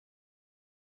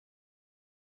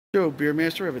Joe,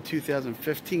 Beermaster. We have a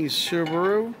 2015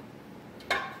 Subaru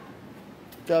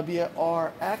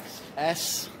WRX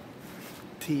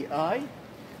STI.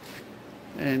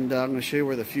 And I'm going to show you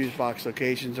where the fuse box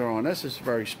locations are on this. It's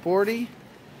very sporty.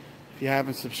 If you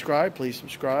haven't subscribed, please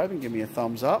subscribe and give me a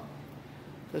thumbs up.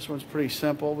 This one's pretty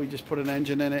simple. We just put an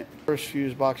engine in it. First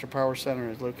fuse box or power center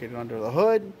is located under the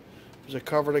hood. There's a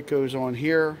cover that goes on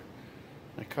here.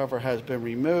 The cover has been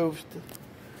removed.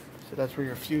 So that's where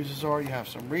your fuses are. You have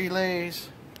some relays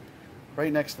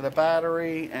right next to the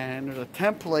battery, and there's a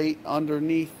template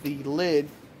underneath the lid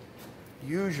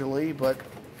usually, but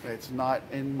it's not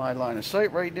in my line of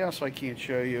sight right now, so I can't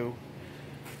show you.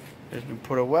 It's been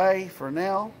put away for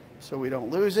now so we don't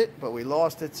lose it, but we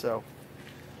lost it. So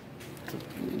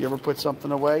you ever put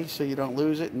something away so you don't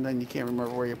lose it and then you can't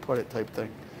remember where you put it type thing.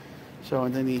 So,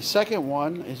 and then the second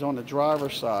one is on the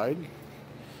driver's side.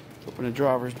 Open the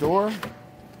driver's door.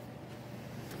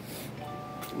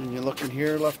 When you look in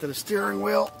here left of the steering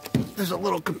wheel, there's a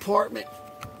little compartment,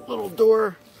 little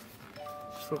door.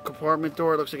 This little compartment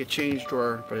door. It looks like a change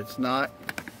drawer, but it's not.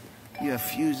 You have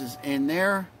fuses in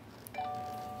there.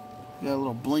 You got a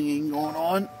little blinging going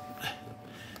on.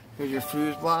 Here's your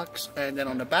fuse box. And then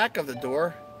on the back of the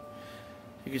door,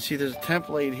 you can see there's a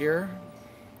template here.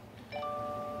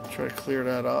 I'll try to clear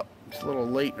that up. It's a little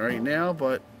late right now,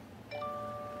 but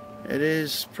it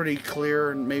is pretty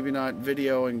clear, and maybe not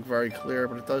videoing very clear,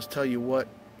 but it does tell you what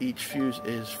each fuse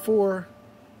is for.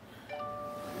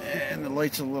 And the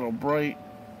light's a little bright.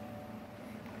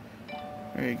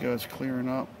 There you go, it's clearing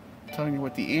up. Telling you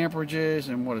what the amperage is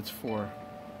and what it's for.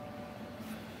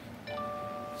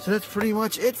 So that's pretty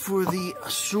much it for the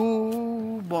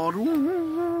Subaru.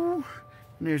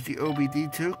 And there's the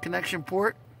OBD2 connection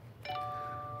port.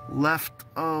 Left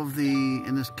of the,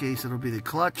 in this case it'll be the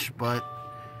clutch, but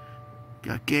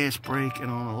got gas brake,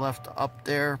 and on the left up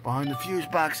there behind the fuse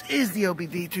box is the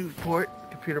OBD2 port,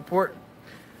 computer port.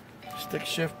 Stick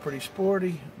shift, pretty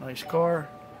sporty, nice car.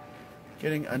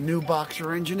 Getting a new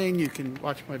Boxer engine in. You can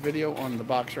watch my video on the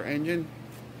Boxer engine.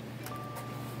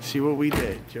 See what we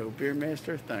did. Joe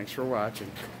Beermaster, thanks for watching.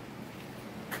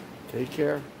 Take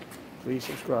care. Please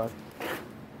subscribe.